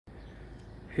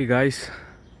Hey guys,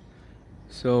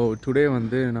 so today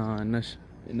வந்து நான்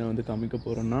என்ன வந்து காமிக்க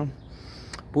போகிறேன்னா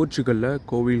போர்ச்சுகலில்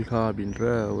கோவில்கா அப்படின்ற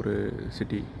ஒரு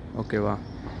சிட்டி. ஓகேவா,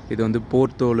 இது வந்து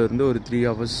போர்த்தோலேருந்து ஒரு 3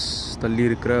 hours தள்ளி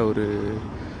இருக்கிற ஒரு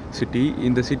சிட்டி.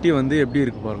 இந்த சிட்டி வந்து எப்படி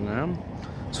இருக்குது பாருங்கள்,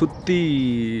 சுற்றி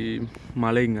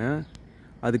மலைங்க,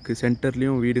 அதுக்கு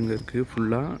சென்டர்லேயும் வீடுங்க இருக்குது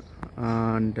ஃபுல்லாக.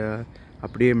 அண்ட்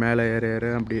அப்படியே மேலே ஏற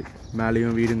ஏற அப்படியே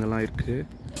மேலேயும் வீடுங்கள்லாம் இருக்குது.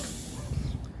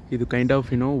 இது kind of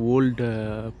old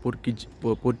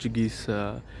Portuguese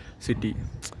city.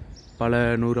 பல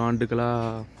 100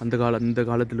 ஆண்டுகளாக அந்த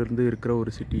காலத்திலேருந்து இருக்கிற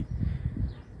ஒரு சிட்டி.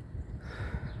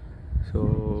 ஸோ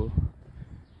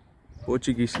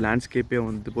போர்ச்சுகல்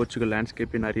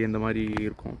லேண்ட்ஸ்கேப்பே நிறைய இந்த மாதிரி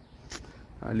இருக்கும்.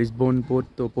 லிஸ்போன்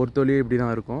போர்த்தோலேயே இப்படி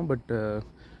தான் இருக்கும். பட்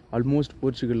ஆல்மோஸ்ட்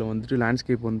போர்ச்சுகலில் வந்துட்டு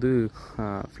லேண்ட்ஸ்கேப் வந்து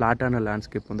ஃப்ளாட்டான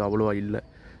லேண்ட்ஸ்கேப் வந்து அவ்வளோவா இல்லை,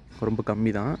 ரொம்ப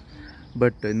கம்மி தான்.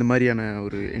 பட் இந்த மாதிரியான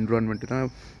ஒரு என்விரான்மெண்ட்டு தான்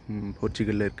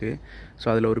போர்ச்சுகலில் இருக்குது. ஸோ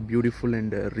அதில் ஒரு beautiful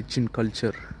and rich in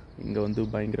culture. இங்கே வந்து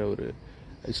பயங்கர ஒரு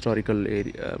ஹிஸ்டாரிக்கல்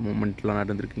மூமெண்ட்லாம்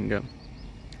நடந்திருக்கு இங்கே.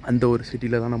 அந்த ஒரு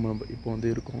சிட்டியில் தான் நம்ம இப்போ வந்து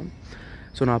இருக்கோம்.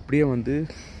 ஸோ நான் அப்படியே வந்து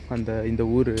இந்த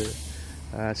ஊர்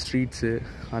ஸ்ட்ரீட்ஸு,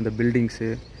 அந்த பில்டிங்ஸு,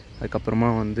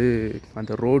 அதுக்கப்புறமா வந்து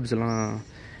அந்த ரோட்ஸ்லாம்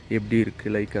எப்படி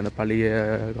இருக்குது, லைக் அந்த பழைய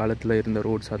காலத்தில் இருந்த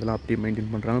ரோட்ஸ் அதெல்லாம் அப்படியே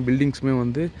மெயின்டைன் பண்ணுறாங்க. பில்டிங்ஸுமே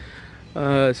வந்து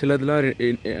சிலதெல்லாம்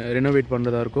ரெனோவேட்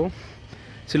பண்ணுறதா இருக்கும்,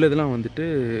 சிலதெல்லாம் வந்துட்டு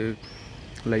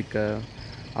லைக்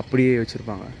அப்படியே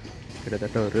வச்சுருப்பாங்க.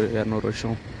 கிட்டத்தட்ட ஒரு 200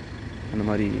 வருஷம் அந்த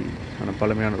மாதிரி அந்த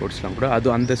பழமையான ரோட்ஸ்லாம் கூட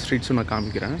அந்த ஸ்ட்ரீட்ஸும் நான்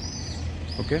காமிக்கிறேன்.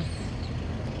 ஓகே,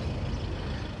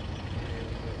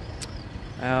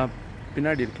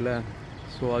 பின்னாடி இருக்குல்ல,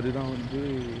 ஸோ அதுதான் வந்து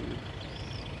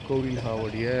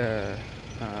கோவில்காவுடைய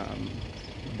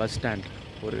பஸ் ஸ்டாண்ட்,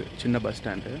 ஒரு சின்ன பஸ்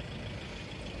ஸ்டாண்டு.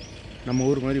 நம்ம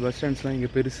ஊர் மாதிரி பஸ் ஸ்டாண்ட்ஸ்லாம் இங்கே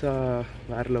பெருசாக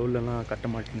வேறு லெவல்லலாம் கட்ட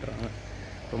மாட்டேன்றாங்க,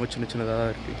 ரொம்ப சின்னதாக தான்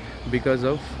இருக்குது. பிகாஸ்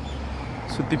ஆஃப்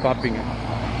சுற்றி பார்ப்பீங்க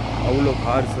அவ்வளோ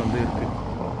கார்ஸ் வந்து இருக்குது.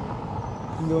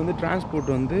 இங்கே வந்து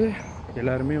டிரான்ஸ்போர்ட் வந்து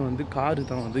எல்லாருமே வந்து காரு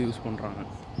தான் வந்து யூஸ் பண்ணுறாங்க.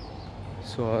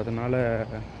 ஸோ அதனால்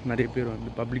நிறைய பேர்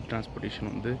வந்து பப்ளிக்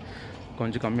டிரான்ஸ்போர்ட்டேஷன் வந்து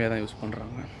கொஞ்சம் கம்மியாக தான் யூஸ்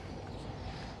பண்ணுறாங்க.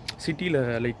 சிட்டியில்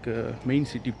like main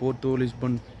city Porto,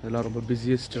 Lisbon இதெல்லாம் ரொம்ப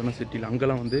பிஸியஸ்டான சிட்டியில்,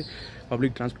 அங்கெல்லாம் வந்து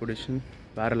பப்ளிக் டிரான்ஸ்போர்ட்டேஷன்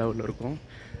வேறு லெவலில் இருக்கும்,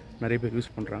 நிறைய பேர்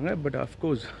யூஸ் பண்ணுறாங்க. பட்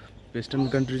அஃப்கோர்ஸ்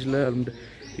வெஸ்டர்ன் கண்ட்ரீஸில் அண்ட்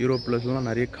யூரோப்லலாம்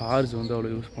நிறைய கார்ஸ் வந்து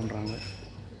அவ்வளோ யூஸ் பண்ணுறாங்க.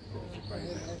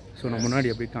 ஸோ நான்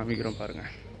முன்னாடி அப்படியே காமிக்கிறோம்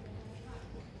பாருங்கள்.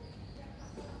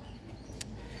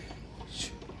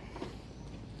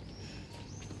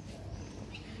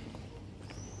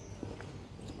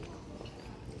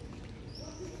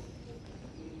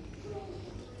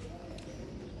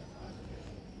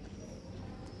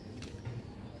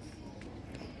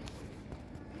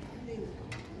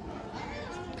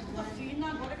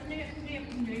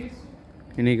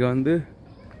 இன்றைக்கி வந்து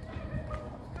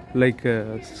லைக்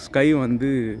ஸ்கை வந்து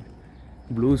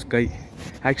ப்ளூ ஸ்கை.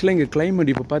 ஆக்சுவலாக இங்கே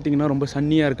கிளைமேட் இப்போ பார்த்தீங்கன்னா ரொம்ப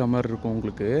சன்னியாக இருக்க மாதிரி இருக்கும்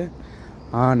உங்களுக்கு,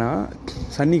 ஆனால்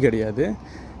சன்னி கிடையாது.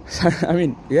 ஐ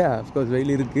மீன் அஃப்கோர்ஸ்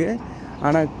வெயில் இருக்குது,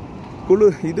 ஆனால்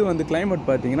குளிர். இது வந்து கிளைமேட்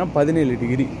பார்த்தீங்கன்னா 17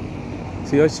 டிகிரி.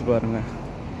 யோசிச்சு பாருங்கள்,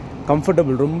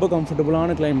 ரொம்ப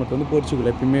கம்ஃபர்டபுளான கிளைமேட் வந்து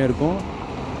போர்ச்சுகல் எப்பயுமே இருக்கும்.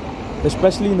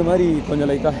 எஸ்பெஷலி இந்த மாதிரி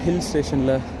கொஞ்சம் லைக்காக ஹில்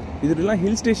ஸ்டேஷனில். இதுலாம்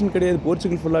ஹில் ஸ்டேஷன் கிடையாது,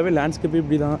 போர்ச்சுகல் ஃபுல்லாகவே லேண்ட்ஸ்கேப்பே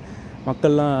இப்படி தான்,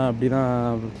 மக்கள்லாம் அப்படி தான்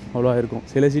அவ்வளோவா இருக்கும்.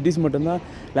 சில சிட்டிஸ் மட்டும்தான்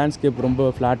லேண்ட்ஸ்கேப் ரொம்ப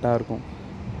ஃப்ளாட்டாக இருக்கும்.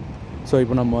 ஸோ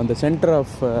இப்போ நம்ம அந்த சென்டர்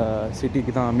ஆஃப்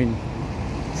சிட்டிக்கு தான், ஐ மீன்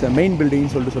மெயின்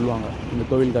பில்டிங்னு சொல்லுவாங்க இந்த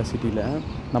கோவில்கா சிட்டியில்.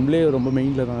 நம்மளே ரொம்ப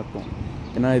மெயினில் தான் இருக்கும்.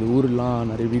 ஏன்னா இது ஊரெலாம்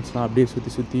நிறைய வீட்ஸ்லாம் அப்படியே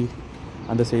சுற்றி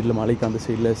அந்த சைடில், மலைக்கு அந்த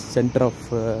சைடில் சென்டர் ஆஃப்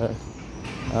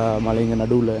மலைங்க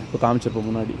நடுவில் இப்போ காமிச்சிருப்போம்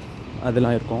முன்னாடி,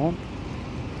 அதெல்லாம் இருக்கும்.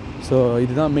 ஸோ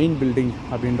இதுதான் மெயின் பில்டிங்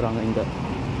அப்படின்றாங்க இங்கே.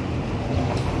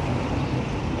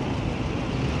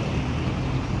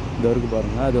 இந்த வரைக்கும்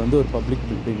பாருங்கள், அது வந்து ஒரு பப்ளிக்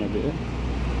பில்டிங். அது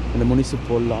இந்த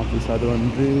முனிசிபல் ஆஃபீஸ், அது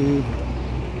வந்து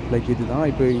லைக் இதுதான்.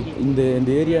 இப்போ இந்த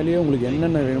ஏரியாலேயே உங்களுக்கு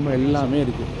என்னென்ன வேணுமோ எல்லாமே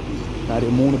இருக்குது.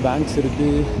 நிறைய 3 பேங்க்ஸ்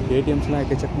இருக்குது, ஏடிஎம்ஸ்லாம்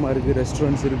எக்கச்சக்கமாக இருக்குது,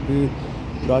 ரெஸ்டாரண்ட்ஸ் இருக்குது,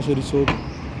 கிராசரி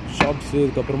ஷாப்ஸு,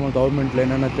 இதுக்கப்புறமா கவர்மெண்ட்டில்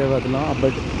என்னென்ன தேவை அதெல்லாம்.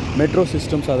 பட் மெட்ரோ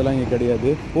சிஸ்டம்ஸ் அதெல்லாம் இங்கே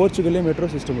கிடையாது. போர்ச்சுகல்லே மெட்ரோ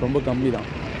சிஸ்டம் ரொம்ப கம்மி தான்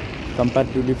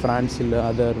கம்பேரிட்டிவ்லி ஃப்ரான்ஸ் இல்லை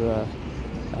அதர்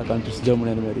கண்ட்ரிஸ்,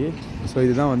 ஜெர்மனி அந்த மாதிரி. ஸோ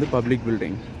இதுதான் வந்து public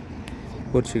building,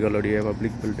 போர்ச்சுகலுடைய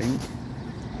public building,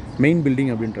 main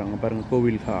building அப்படின்றாங்க பாருங்கள்,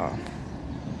 கோவில்கா.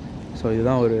 ஸோ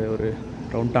இதுதான் ஒரு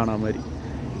ரவுண்டானா மாதிரி.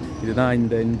 இதுதான்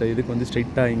இந்த இதுக்கு வந்து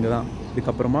ஸ்ட்ரைட்டாக இங்கே தான்.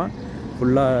 இதுக்கப்புறமா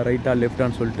ஃபுல்லாக ரைட்டாக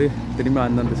லெஃப்டான்னு சொல்லிட்டு திரும்பி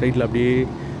அந்தந்த சைடில் அப்படியே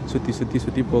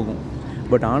சுற்றி போகும்.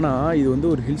 பட் ஆனால் இது வந்து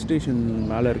ஒரு ஹில் ஸ்டேஷன்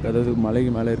மேலே இருக்குது, அதாவது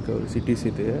மலைக்கு மேலே இருக்க ஒரு சிட்டிஸ்.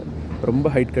 இது ரொம்ப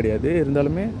ஹைட் கிடையாது,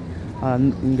 இருந்தாலுமே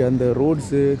இங்கே அந்த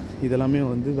ரோட்ஸு இதெல்லாமே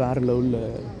வந்து வேறு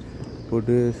லெவலில்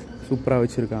போட்டு சூப்பராக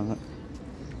வச்சுருக்காங்க.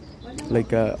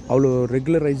 லைக் அவ்வளோ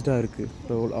ரெகுலரைஸ்டாக இருக்குது.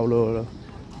 அவ்வளோ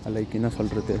லைக் என்ன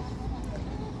சொல்கிறது,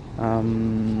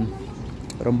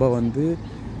 ரொம்ப வந்து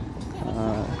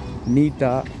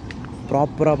நீட்டாக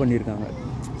ப்ராப்பராக பண்ணியிருக்காங்க.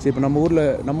 சரி, இப்போ நம்ம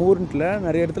ஊரில்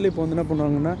நிறைய இடத்துல இப்போ வந்து என்ன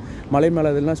பண்ணுவாங்கன்னா மலை மேலே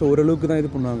அதெல்லாம் ஓரளவுக்கு தான் இது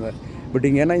பண்ணுவாங்க. பட்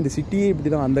இங்கே ஏன்னா இந்த சிட்டியே இப்படி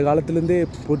தான் அந்த காலத்துலேருந்தே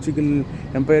போர்ச்சுகல்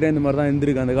எம்பையரே இந்த மாதிரி தான்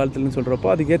இருந்திருக்கு அந்த காலத்துலன்னு சொல்கிறப்போ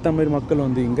அதுக்கேற்ற மாதிரி மக்கள்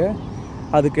வந்து இங்கே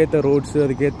அதுக்கேற்ற ரோட்ஸு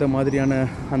அதுக்கேற்ற மாதிரியான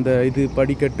அந்த இது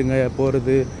படிக்கட்டுங்க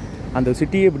போகிறது அந்த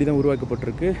சிட்டியே இப்படி தான்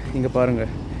உருவாக்கப்பட்டிருக்கு. இங்கே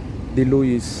பாருங்கள், தி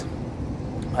லூயிஸ்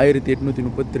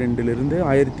 1832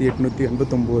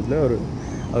 1889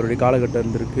 அவருடைய காலகட்டம்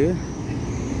இருந்திருக்கு.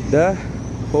 த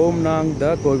ஹோம்னாங் த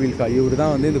கோவில்கா, இவர்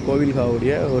தான் வந்து இந்த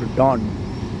கோவில்காவுடைய ஒரு டான்.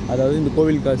 அதாவது இந்த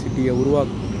கோவில்கா சிட்டியை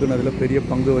உருவாக்குனதில் பெரிய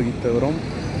பங்கு வகித்தவரும்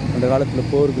அந்த காலத்தில்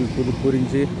போர்கள்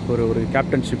புரிஞ்சு ஒரு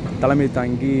கேப்டன்ஷிப் தலைமை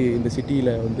தாங்கி இந்த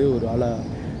சிட்டியில் வந்து ஒரு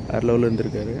வேறு லெவலில்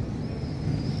இருந்திருக்காரு.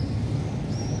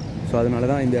 ஸோ அதனால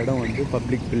தான் இந்த இடம் வந்து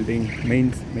பப்ளிக் பில்டிங்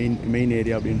மெயின்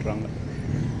ஏரியா அப்படின்றாங்க.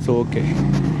 ஸோ ஓகே,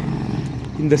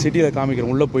 இந்த சிட்டியில்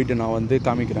காமிக்கிறேன், உள்ளே போயிட்டு நான் வந்து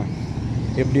காமிக்கிறேன்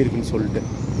எப்படி இருக்குன்னு சொல்லிட்டு.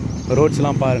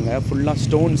 ரோட்ஸ்லாம் பாருங்கள், ஃபுல்லாக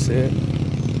ஸ்டோன்ஸு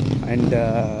அண்ட்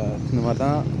இந்த மாதிரி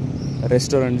தான்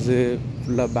ரெஸ்டாரண்ட்ஸு,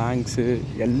 ஃபுல்லாக பேங்க்ஸு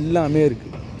எல்லாமே இருக்குது.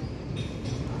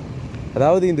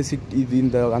 அதாவது இந்த சிட்டி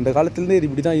இது அந்த காலத்துலேருந்தே இது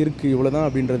இப்படி தான் இருக்குது, இவ்வளோ தான்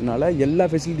அப்படின்றதுனால எல்லா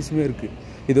ஃபெசிலிட்டிஸுமே இருக்குது.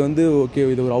 இது வந்து ஓகே,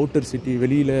 இது ஒரு அவுட்டர் சிட்டி,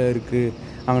 வெளியில் இருக்குது,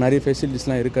 அங்கே நிறைய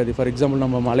ஃபெசிலிட்டிஸ்லாம் இருக்காது. ஃபார் எக்ஸாம்பிள்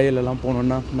நம்ம மலையிலலாம்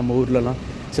போனோன்னா நம்ம ஊர்லலாம்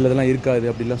சிலதெல்லாம் இருக்காது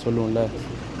அப்படிலாம் சொல்லுவோம்ல,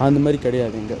 அந்த மாதிரி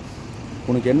கிடையாது. இங்கே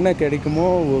உனக்கு என்ன கிடைக்குமோ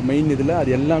மெயின் இதில்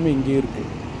அது எல்லாமே இங்கேயும் இருக்குது.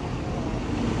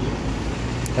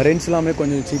 ரெண்ட்ஸ் எல்லாமே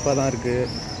கொஞ்சம் சீப்பாக தான் இருக்குது.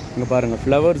 இங்கே பாருங்கள்,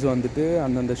 ஃப்ளவர்ஸ் வந்துட்டு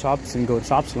அந்தந்த ஷாப்ஸ், இங்கே ஒரு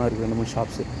ஷாப்ஸ்லாம் இருக்குது, 2-3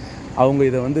 ஷாப்ஸு. அவங்க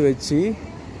இதை வந்து வச்சு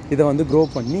இதை வந்து க்ரோ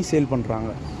பண்ணி சேல்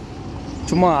பண்ணுறாங்க.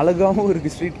 சும்மா அழகாகவும்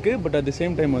இருக்குது ஸ்ட்ரீட்க்கு, but at the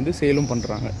same time வந்து சேலும்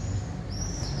பண்ணுறாங்க.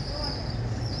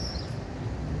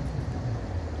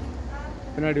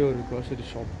 பின்னாடி ஒரு க்ரோசரி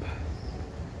ஷாப்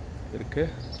இருக்குது.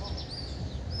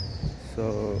 ஸோ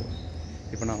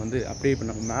இப்போ நான் வந்து அப்படியே இப்போ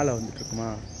நம்ம மேலே வந்துட்டுருக்குமா,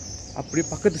 அப்படியே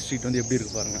பக்கத்து ஸ்ட்ரீட் வந்து எப்படி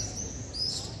இருக்குது பாருங்கள்.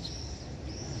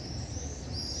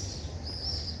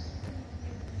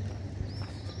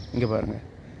 இங்கே பாருங்கள்,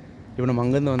 இப்போ நம்ம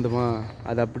அங்கேருந்து வந்தோமா,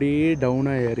 அது அப்படியே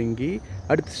டவுனாக இறங்கி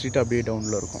அடுத்த ஸ்ட்ரீட் அப்படியே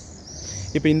டவுனில் இருக்கும்.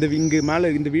 இப்போ இங்கே மேலே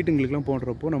இந்த வீட்டுங்களுக்கெலாம்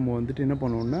போடுறப்போ நம்ம வந்துட்டு என்ன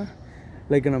பண்ணுவோம்னா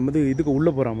லைக் நம்ம வந்து இதுக்கு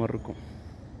உள்ளே போகிற மாதிரி இருக்கும்.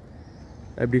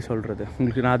 எப்படி சொல்கிறது,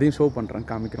 உங்களுக்கு நான் அதையும் ஷோ பண்ணுறேன்,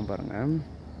 காமிக்கிறேன் பாருங்கள்.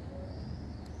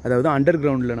 அதாவது அண்டர்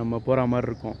கிரவுண்டில் நம்ம போகிற மாதிரி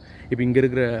இருக்கும். இப்போ இங்கே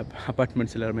இருக்கிற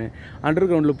அப்பார்ட்மெண்ட்ஸ் எல்லாருமே அண்டர்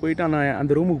கிரவுண்டில் போயிட்டு ஆனால்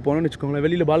அந்த ரூமுக்கு போனோன்னு வச்சுக்கோங்களேன்,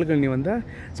 வெளியில் பால்கனி வந்தால்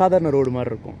சாதாரண ரோடு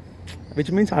மாதிரி இருக்கும்.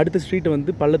 விச் மீன்ஸ் அடுத்த ஸ்ட்ரீட்டு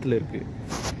வந்து பள்ளத்தில் இருக்குது.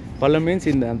 பள்ளம் மீன்ஸ்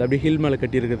அந்த அப்படியே ஹில் மேலே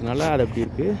கட்டியிருக்கிறதுனால அது அப்படி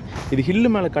இருக்குது. இது ஹில்லு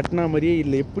மேலே கட்டின மாதிரியே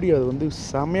இல்லை, எப்படி அது வந்து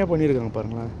செம்மையாக பண்ணியிருக்காங்க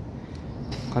பாருங்களேன்.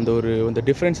 அந்த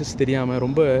டிஃப்ரென்சஸ் தெரியாமல்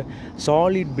ரொம்ப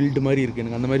சாலிட் பில்டு மாதிரி இருக்குது,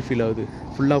 எனக்கு அந்த மாதிரி ஃபீல் ஆகுது.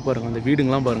 ஃபுல்லாக பாருங்கள், அந்த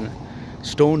வீடுங்களாம் பாருங்கள்,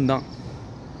 ஸ்டோன் தான்.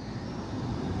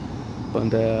 இப்போ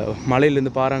அந்த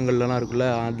மலையிலேருந்து பாறாங்கல்லாம் இருக்குல்ல,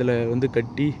 அதில் வந்து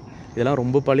கட்டி இதெல்லாம்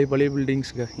ரொம்ப பழைய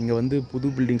பில்டிங்ஸுங்க. இங்கே வந்து புது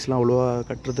பில்டிங்ஸ்லாம் அவ்வளோவா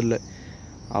கட்டுறதில்ல.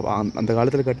 அந்த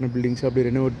காலத்தில் கட்டின பில்டிங்ஸை அப்படியே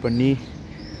ரெனோவேட் பண்ணி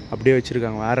அப்படியே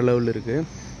வச்சுருக்காங்க, வேறு லெவலில் இருக்குது.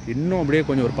 இன்னும் அப்படியே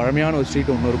கொஞ்சம் ஒரு பழமையான ஒரு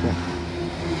ஸ்ட்ரீட் ஒன்று இருக்கும்,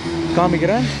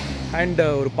 காமிக்கிறேன். அண்ட்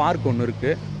ஒரு பார்க் ஒன்று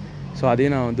இருக்குது. ஸோ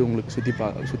அதையும் நான் வந்து உங்களுக்கு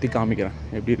சுற்றி காமிக்கிறேன்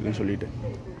எப்படி இருக்குன்னு சொல்லிட்டு.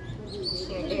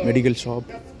 மெடிக்கல்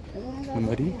ஷாப் இந்த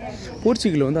மாதிரி.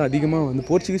 போர்ச்சுகல் வந்து அதிகமாக வந்து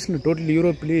போர்ச்சுகீஸில் டோட்டல்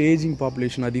யூரோப்லேயே ஏஜிங்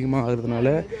பாப்புலேஷன் அதிகமாக ஆகிறதுனால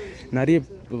நிறைய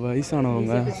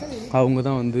வயசானவங்க அவங்க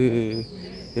தான் வந்து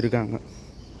இருக்காங்க.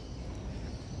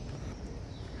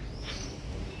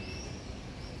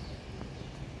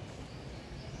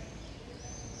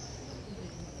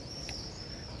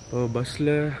 இப்போ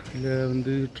பஸ்ஸில் இல்லை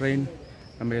வந்து ட்ரெயின்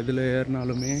நம்ம எதில்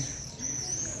ஏறினாலுமே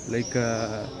லைக்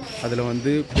அதில்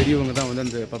வந்து பெரியவங்க தான் வந்து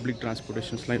அந்த பப்ளிக்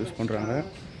டிரான்ஸ்போர்ட்டேஷன்ஸ்லாம் யூஸ் பண்ணுறாங்க.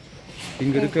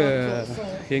 இங்கே இருக்க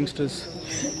யங்ஸ்டர்ஸ்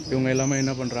இவங்க எல்லாமே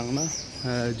என்ன பண்ணுறாங்கன்னா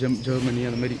ஜெர்மனி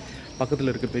அந்த மாதிரி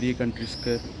பக்கத்தில் இருக்க பெரிய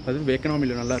கண்ட்ரிஸ்க்கு, அது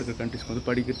எக்கனாமியில் நல்லா இருக்க கண்ட்ரிஸ்க்கு வந்து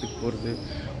படிக்கிறதுக்கு போகிறது,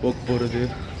 ஒர்க் போகிறது,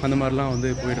 அந்த மாதிரிலாம்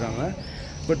வந்து போயிடுறாங்க.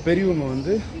 பட் பெரியவங்க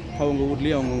வந்து அவங்க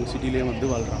ஊர்லேயே அவங்கவுங்க சிட்டிலேயே வந்து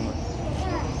வாழ்கிறாங்க.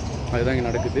 அதுதான் இங்கே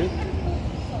நடக்குது.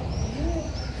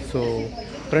 ஸோ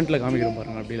ஃப்ரண்ட்டில் காமிக்கிறோம்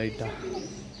பாருங்கள் அப்படி லைட்டாக.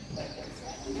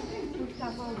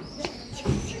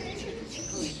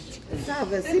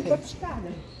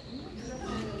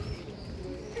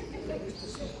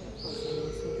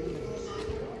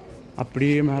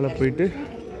 அப்படியே மேலே போயிட்டு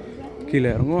கீழே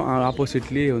இறங்கும்.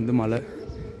 ஆப்போசிட்லேயே வந்து மலை,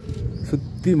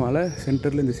 சுற்றி மலை,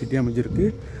 சென்டரில் இந்த சிட்டி அமைஞ்சிருக்கு.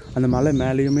 அந்த மலை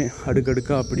மேலேயுமே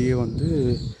அடுக்கடுக்காக அப்படியே வந்து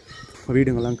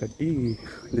வீடுங்கள்லாம் கட்டி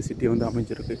இந்த சிட்டியை வந்து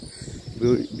அமைஞ்சிருக்கு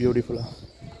பியூட்டிஃபுல்லாக.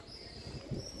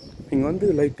 இங்கே வந்து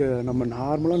லைக் நம்ம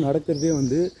நார்மலாக நடக்கிறதே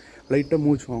வந்து லைட்டாக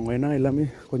மூச்சு வாங்க, ஏன்னா எல்லாமே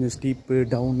கொஞ்சம் ஸ்டீப்பு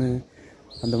டவுனு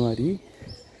அந்த மாதிரி.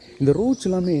 இந்த ரோட்ஸ்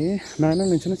எல்லாமே நான் என்ன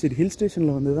நினச்சேன்னா சரி ஹில்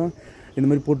ஸ்டேஷனில் வந்து தான் இந்த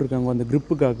மாதிரி போட்டிருக்காங்க அந்த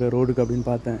க்ரிப்புக்காக ரோடுக்கு அப்படின்னு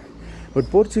பார்த்தேன். பட்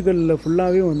போர்ச்சுகலில்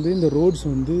ஃபுல்லாகவே வந்து இந்த ரோட்ஸ்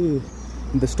வந்து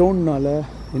இந்த ஸ்டோன்னால்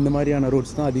இந்த மாதிரியான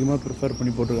ரோட்ஸ் தான் அதிகமாக ப்ரிஃபர்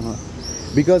பண்ணி போட்டிருக்காங்க.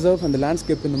 பிகாஸ் ஆஃப் அந்த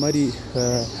லேண்ட்ஸ்கேப் இந்த மாதிரி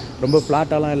ரொம்ப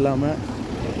ஃப்ளாட்டாலாம் இல்லாமல்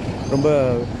ரொம்ப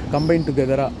கம்பைன்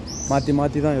டுகெதராக மாற்றி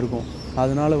மாற்றி தான் இருக்கும்.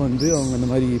 அதனால் வந்து அவங்க இந்த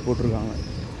மாதிரி போட்டிருக்காங்க.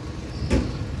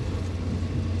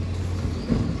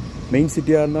 மெயின்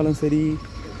சிட்டியாக இருந்தாலும் சரி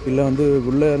இல்லை வந்து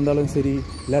உள்ளே இருந்தாலும் சரி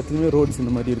எல்லாத்துலேயுமே ரோட்ஸ்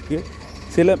இந்த மாதிரி இருக்குது.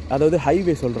 சில அதாவது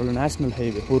ஹைவே சொல்கிறோம்ல, நேஷ்னல்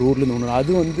ஹைவே ஒரு ஊர்லேருந்து ஒன்று,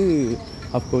 அது வந்து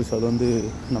அஃப்கோர்ஸ் அது வந்து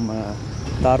நம்ம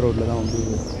தார் ரோட்டில் தான் வந்து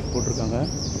போட்டிருக்காங்க.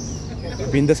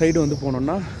 இப்போ இந்த சைடு வந்து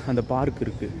போனோன்னா அந்த பார்க்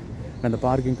இருக்குது. நான் அந்த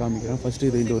பார்க்கையும் காமிக்கிறேன். ஃபஸ்ட்டு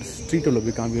இது இந்த ஒரு ஸ்ட்ரீட் உள்ள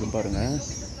போய் காமிக்கிறேன் பாருங்கள்.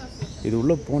 இது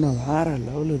உள்ளே போனால் வேறு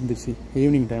லெவலில் இருந்துச்சு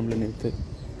ஈவினிங் டைமில் நேற்று.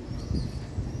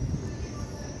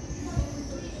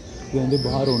 இது வந்து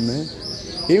பார் ஒன்று.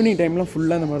 ஈவினிங் டைம்லாம்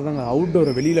ஃபுல்லாக இந்த மாதிரி தாங்க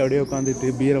அவுட்டோரை வெளியில் அப்படியே உட்காந்துட்டு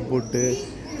பீரை போட்டு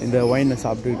இந்த ஒயினை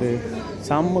சாப்பிட்டுட்டு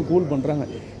செம்ம கூல் பண்ணுறாங்க.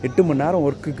 8 மணி நேரம்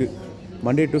ஒர்க்குக்கு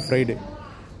மண்டே டு ஃப்ரைடே.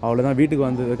 அவ்வளோதான். வீட்டுக்கு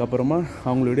வந்ததுக்கப்புறமா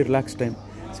அவங்களுடைய relax time.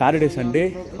 Saturday Sunday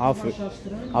off.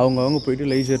 அவங்க போயிட்டு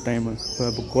லைசர் டைமு.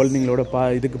 இப்போ குழந்தைங்களோட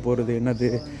இதுக்கு போகிறது, என்னது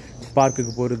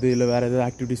பார்க்குக்கு போகிறது, இல்லை வேறு எதாவது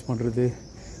ஆக்டிவிட்டீஸ் பண்ணுறது.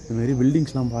 இதுமாரி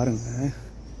பில்டிங்ஸ்லாம் பாருங்கள்.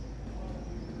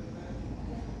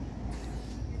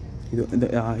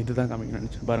 இதுதான் காமிக்க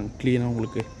நினச்சேன் பாருங்கள், க்ளீனாக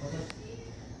உங்களுக்கு.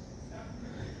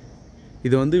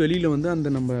 இது வந்து வெளியில் வந்து அந்த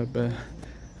நம்ம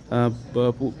இப்போ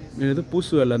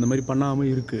பூசு வேலை அந்த மாதிரி பண்ணாமல்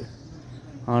இருக்குது.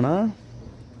 ஆனால்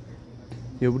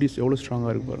எவ்வளோ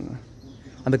ஸ்ட்ராங்காக இருக்குது பாருங்கள்.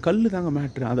 அந்த கல் தாங்க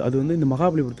மேட்ரு. அது வந்து இந்த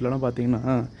மகாபலிபுரத்துலலாம் பார்த்தீங்கன்னா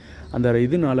அந்த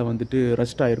இதனால் வந்துட்டு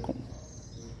ரஸ்ட் ஆகிருக்கும்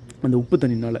அந்த உப்பு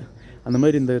தண்ணினால். அந்த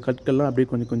மாதிரி இந்த கற்கள்லாம் அப்படியே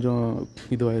கொஞ்சம் கொஞ்சம்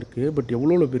இதுவாக இருக்குது. பட்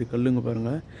எவ்வளோ பெரிய கல்லுங்க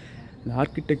பாருங்கள். இந்த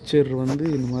ஆர்கிடெக்சர் வந்து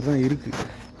இந்த மாதிரி தான் இருக்குது.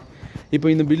 இப்போ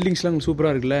இந்த பில்டிங்ஸ்லாம்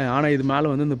சூப்பராக இருக்குல்ல, ஆனால் இது மேலே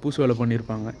வந்து இந்த பூசு வேலை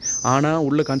பண்ணியிருப்பாங்க. ஆனால்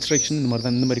உள்ள கன்ஸ்ட்ரக்ஷன் இந்த மாதிரி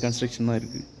தான், இந்த மாதிரி கன்ஸ்ட்ரக்ஷன் தான்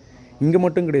இருக்குது. இங்கே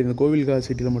மட்டும் கிடையாது, இந்த கோவில்கா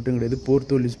சிட்டியில் மட்டும் கிடையாது,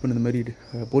 போர்த்தோ, லிஸ்பன் இந்த மாதிரி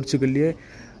போர்ச்சுகல்லையே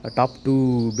top 2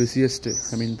 busiest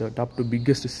top 2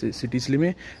 biggest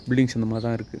சிட்டிஸ்லேயுமே buildings இந்த மாதிரி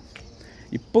தான் இருக்குது.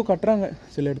 இப்போது கட்டுறாங்க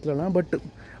சில இடத்துலலாம். பட்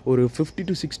ஒரு 50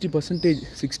 to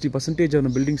 60%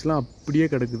 அந்த பில்டிங்ஸ்லாம் அப்படியே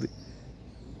கிடக்குது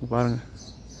பாருங்கள்.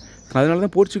 அதனால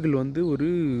தான் போர்ச்சுகல் வந்து ஒரு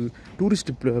டூரிஸ்ட்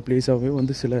பிளேஸாகவே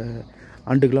வந்து சில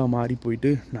ஆண்டுகளாக மாறி போயிட்டு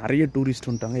நிறைய டூரிஸ்ட்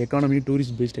வந்துட்டாங்க. எக்கானமி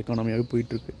டூரிஸ்ட் பேஸ்ட் எக்கானமியாகவே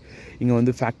போயிட்டுருக்கு. இங்கே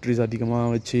வந்து ஃபேக்ட்ரிஸ் அதிகமாக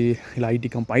வச்சு, இல்லை ஐடி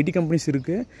கம்பெனிஸ்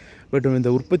இருக்குது. பட்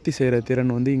இந்த உற்பத்தி செய்கிற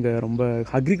திறன் வந்து இங்கே ரொம்ப,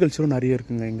 அக்ரிகல்ச்சரும் நிறைய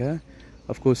இருக்குங்க இங்கே.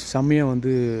 அஃப்கோர்ஸ் செம்மையாக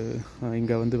வந்து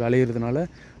இங்கே வந்து விளையிறதுனால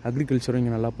அக்ரிகல்ச்சரும்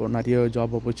இங்கே நல்லா நிறைய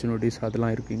ஜாப் ஆப்பர்ச்சுனிட்டிஸ்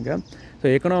அதெல்லாம் இருக்குது இங்கே. ஸோ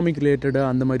எக்கனாமிக்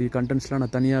ரிலேட்டடாக அந்த மாதிரி கண்டென்ட்ஸ்லாம்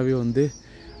நான் தனியாகவே வந்து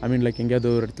லைக் எங்கேயாவது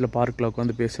ஒரு இடத்துல பார்க்கில்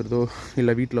உட்காந்து பேசுகிறதோ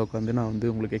இல்லை வீட்டில் உட்காந்து நான் வந்து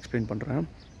உங்களுக்கு எக்ஸ்பிளைன் பண்ணுறேன்.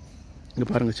 இங்கே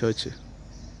பாருங்கள் சர்ச்சு,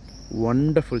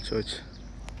 ஒண்டர்ஃபுல் சர்ச்.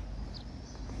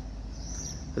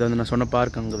 அது வந்து நான் சொன்ன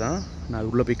பார்க் அங்கே தான். நான்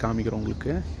அது உள்ளே போய் காமிக்கிறேன்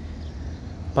உங்களுக்கு.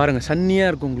 பாருங்கள், சன்னியாக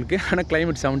இருக்கும் உங்களுக்கு. ஆனால்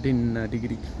climate 17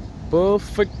 degree,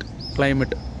 perfect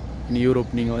climate in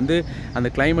Europe. நீங்கள் வந்து அந்த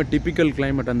கிளைமேட், டிப்பிக்கல்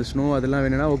கிளைமேட், அந்த ஸ்னோ அதெல்லாம்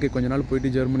வேணும்னா ஓகே, கொஞ்ச நாள் போயிட்டு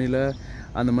ஜெர்மனியில்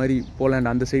அந்த மாதிரி போலாண்ட்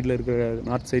அந்த சைடில் இருக்கிற,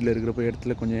 நார்த் சைடில் இருக்கிற போய்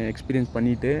இடத்துல கொஞ்சம் எக்ஸ்பீரியன்ஸ்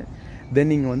பண்ணிவிட்டு தென்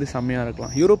நீங்கள் வந்து செம்மையாக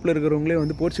இருக்கலாம். யூரோப்பில் இருக்கிறவங்களே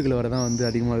வந்து போர்ச்சுகல் வர தான் வந்து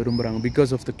அதிகமாக விரும்புகிறாங்க.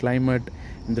 பிகாஸ் ஆஃப் த கிளைமேட்,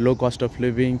 இந்த low cost of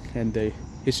living and the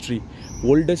history.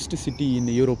 Oldest city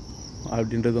in Europe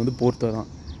அப்படின்றது வந்து போர்த்தோ தான்.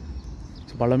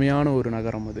 ஸோ பழமையான ஒரு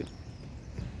நகரம் அது.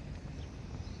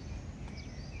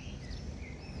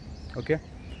 ஓகே,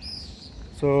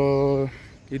 ஸோ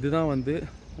இதுதான் வந்து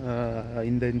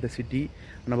இந்த சிட்டி.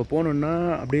 நம்ம போனோன்னா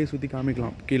அப்படியே சுற்றி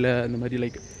காமிக்கலாம். கீழே இந்த மாதிரி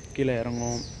லைக் கீழே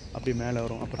இறங்கும், அப்படியே மேலே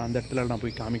வரும். அப்புறம் அந்த இடத்துல நான்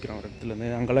போய் காமிக்கிறேன். ஒரு இடத்துலேருந்து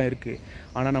அங்கெல்லாம் இருக்குது.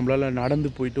 ஆனால் நம்மளால் நடந்து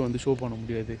போயிட்டு வந்து ஷோ பண்ண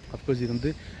முடியாது. அஃப்கோர்ஸ் இது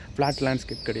வந்து ஃப்ளாட்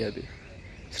லேண்ட்ஸ்கேப் கிடையாது.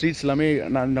 ஸ்ட்ரீட்ஸ் எல்லாமே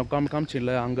நான் காமிச்சேன்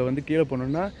இல்லை, அங்கே வந்து கீழே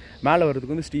போனோன்னா மேலே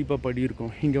வர்றதுக்கு வந்து ஸ்டீப்பாக படி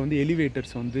இருக்கும். இங்கே வந்து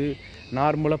எலிவேட்டர்ஸ் வந்து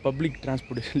நார்மலாக பப்ளிக்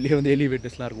டிரான்ஸ்போர்ட்டேஷன்லேயே வந்து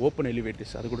எலிவேட்டர்ஸ்லாம் இருக்கும், ஓப்பன்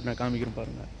எலிவேட்டர்ஸ். அது கூட நான் காமிக்கிறேன்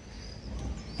பாருங்கள்.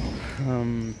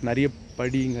 நிறைய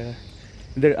படிங்க.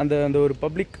 அந்த ஒரு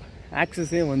பப்ளிக்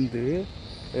ஆக்சஸே வந்து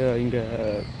இங்கே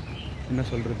என்ன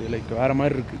சொல்கிறது, லைக் வேறு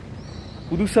மாதிரி இருக்குது,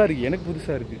 புதுசாக இருக்குது, எனக்கு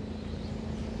புதுசாக இருக்குது.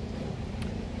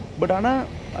 பட் ஆனால்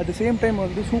அட் த சேம் டைம்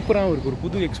வந்து சூப்பராகவும் இருக்குது, ஒரு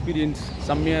புது எக்ஸ்பீரியன்ஸ்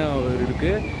செம்மையாக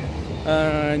இருக்குது.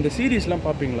 இந்த சீரீஸ்லாம்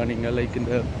பார்ப்பீங்களா நீங்கள், லைக்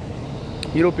இந்த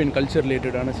யூரோப்பியன் கல்ச்சர்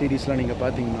ரிலேட்டடான சீரீஸ்லாம் நீங்கள்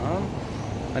பார்த்தீங்கன்னா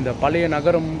அந்த பழைய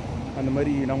நகரம் அந்த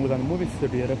மாதிரி, நான் உங்களுக்கு அந்த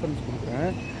மூவிஸுடைய ரெஃபரன்ஸ்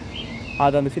கொடுக்குறேன்.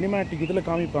 அது அந்த சினிமேட்டிக் இதில்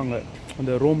காமிப்பாங்க.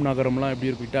 அந்த ரோம் நகரம்லாம் எப்படி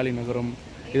இருக்கும், இட்டாலி நகரம்,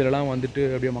 இதிலலாம் வந்துட்டு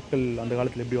அப்படியே மக்கள் அந்த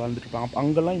காலத்தில் எப்படி வாழ்ந்துட்டு இருப்பாங்க.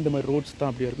 அங்கெல்லாம் இந்த மாதிரி ரோட்ஸ் தான்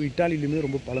அப்படியே இருக்கும். இட்டாலியிலுமே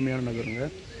ரொம்ப பழமையான நகரங்க.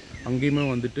 அங்கேயுமே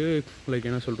வந்துட்டு லைக்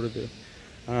என்ன சொல்கிறது,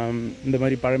 இந்த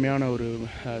மாதிரி பழமையான ஒரு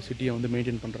சிட்டியை வந்து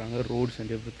மெயின்டைன் பண்ணுறாங்க, roads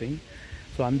and every thing.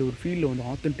 So அந்த ஒரு ஃபீலில் வந்து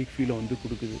ஆத்தென்டிக் ஃபீலை வந்து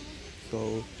கொடுக்குது. ஸோ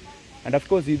அண்ட்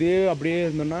அஃப்கோர்ஸ் இதே அப்படியே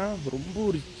இருந்தோன்னா ரொம்ப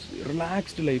ஒரு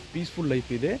ரிலாக்ஸ்டு லைஃப், பீஸ்ஃபுல் லைஃப்.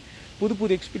 இது புது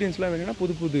புது எக்ஸ்பீரியன்ஸ்லாம் வேணும்னா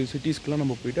புது புது சிட்டிஸ்க்கெலாம்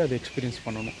நம்ம போய்ட்டு அதை எக்ஸ்பீரியன்ஸ்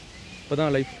பண்ணணும். இப்போ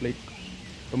தான் லைஃப் லைக்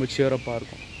ரொம்ப சியரப்பாக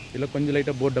இருக்கும். இல்லை கொஞ்சம்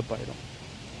லைட்டாக போர்டப் ஆகிடும்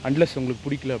அன்லெஸ் உங்களுக்கு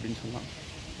பிடிக்கல அப்படின்னு சொன்னால்.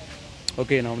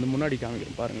 ஓகே, நான் வந்து முன்னாடி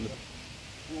காமிக்கிறேன் பாருங்கள்.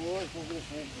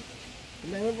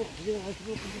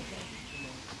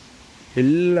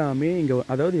 எல்லாமே இங்கே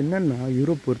அதாவது என்னென்னா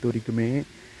யூரோப் பொறுத்த வரைக்குமே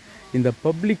இந்த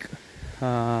பப்ளிக்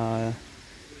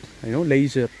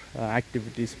லைசர்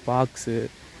ஆக்டிவிட்டீஸ், பார்க்ஸு,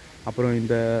 அப்புறம்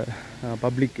இந்த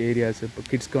பப்ளிக் ஏரியாஸு, இப்போ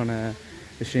கிட்ஸ்க்கான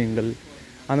விஷயங்கள்,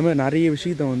 அந்த மாதிரி நிறைய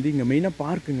விஷயத்த வந்து இங்கே மெயினாக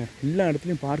பார்க்குங்க. எல்லா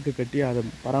இடத்துலையும் பார்க்கு கட்டி அதை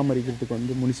பராமரிக்கிறதுக்கு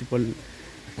வந்து முனிசிபல்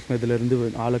இதிலேருந்து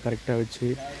ஆளை கரெக்டாக வச்சு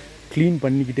க்ளீன்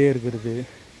பண்ணிக்கிட்டே இருக்கிறது.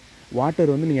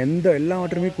 வாட்டர் வந்து நீங்கள் எல்லா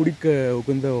வாட்டருமே குடிக்க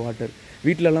உகந்த வாட்டர்.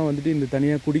 வீட்டிலலாம் வந்துட்டு இந்த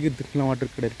தனியாக குடிக்கிறதுக்குலாம்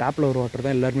வாட்டர் கிடையாது. டேப்பில் வர வாட்டர்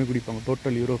தான் எல்லாருமே குடிப்பாங்க.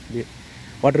 டோட்டல் யூரோப்லேயே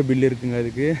வாட்டர் பில் இருக்குங்க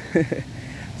அதுக்கு.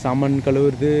 சாமான்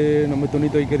கழுவுறது, நம்ம துணி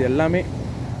துவைக்கிறது எல்லாமே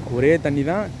ஒரே தண்ணி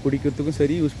தான். குடிக்கிறதுக்கும்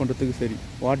சரி, யூஸ் பண்ணுறதுக்கும் சரி,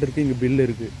 வாட்டருக்கு இங்கே பில்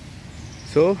இருக்குது.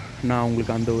 ஸோ நான்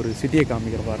உங்களுக்கு அந்த ஒரு சிட்டியை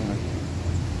காமிக்கிறேன் பாருங்கள்.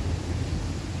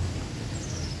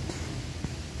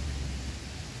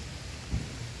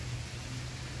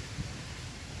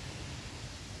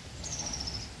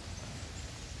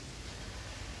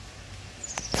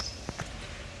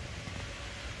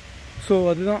 ஸோ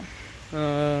அதுதான்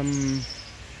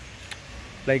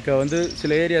லைக் வந்து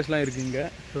சில ஏரியாஸ்லாம் இருக்குங்க.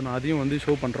 ஸோ நான் அதையும் வந்து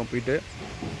ஷோ பண்ணுறோம் போயிட்டு.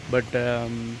 பட்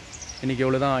இன்றைக்கி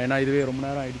எவ்வளோ தான், ஏன்னா இதுவே ரொம்ப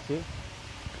நேரம் ஆகிடுச்சு.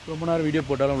 ரொம்ப நேரம் வீடியோ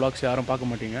போட்டாலும் vlogs யாரும் பார்க்க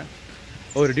மாட்டீங்க.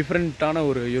 ஒரு டிஃப்ரெண்ட்டான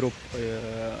ஒரு யூரோப்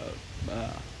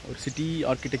ஒரு சிட்டி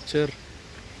ஆர்கிடெக்சர்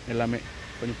எல்லாமே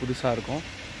கொஞ்சம் புதுசாக இருக்கும்.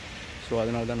 ஸோ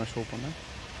அதனால தான் நான் ஷோ பண்ணேன்.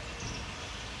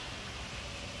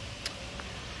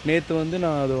 நேற்று வந்து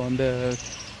நான் அது அந்த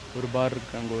ஒரு பார்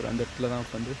இருக்குது அங்கே, அந்த இடத்துல தான்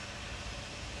வந்து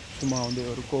சும்மா வந்து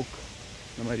ஒரு கோக்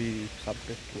இந்த மாதிரி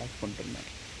சாப்பிட்டு ரிலாக்ஸ் பண்ணிட்டு இருந்தேன்.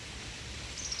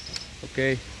 ஓகே,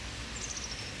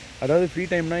 அதாவது ஃப்ரீ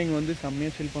டைம்னால் இங்கே வந்து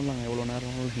செம்மையாக சில் பண்ணலாங்க எவ்வளோ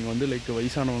நேரம். இங்கே வந்து லைக்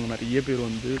வயசானவங்க நிறைய பேர்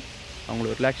வந்து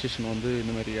அவங்களோட ரிலாக்ஸேஷன் வந்து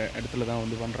இந்த மாதிரி இடத்துல தான்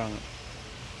வந்து பண்ணுறாங்க.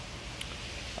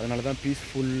 அதனால தான்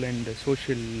பீஸ்ஃபுல் அண்ட்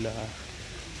சோஷியல்,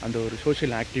 அந்த ஒரு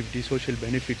சோஷியல் ஆக்டிவிட்டி, சோஷியல்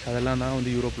பெனிஃபிட்ஸ் அதெல்லாம் தான்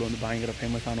வந்து யூரோப்பில் வந்து பயங்கர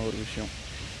ஃபேமஸான ஒரு விஷயம்.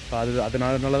 ஸோ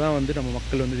அதனால தான் வந்து நம்ம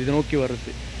மக்கள் வந்து இதை நோக்கி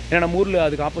வர்றது. ஏன்னா நம்ம ஊரில்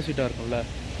அதுக்கு ஆப்போசிட்டாக இருக்கும்ல,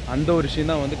 அந்த ஒரு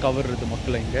விஷயம் தான் வந்து கவர்றது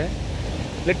மக்களை இங்கே.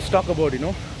 Let's talk about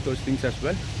those things as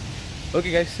well.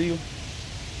 Okay guys, see you.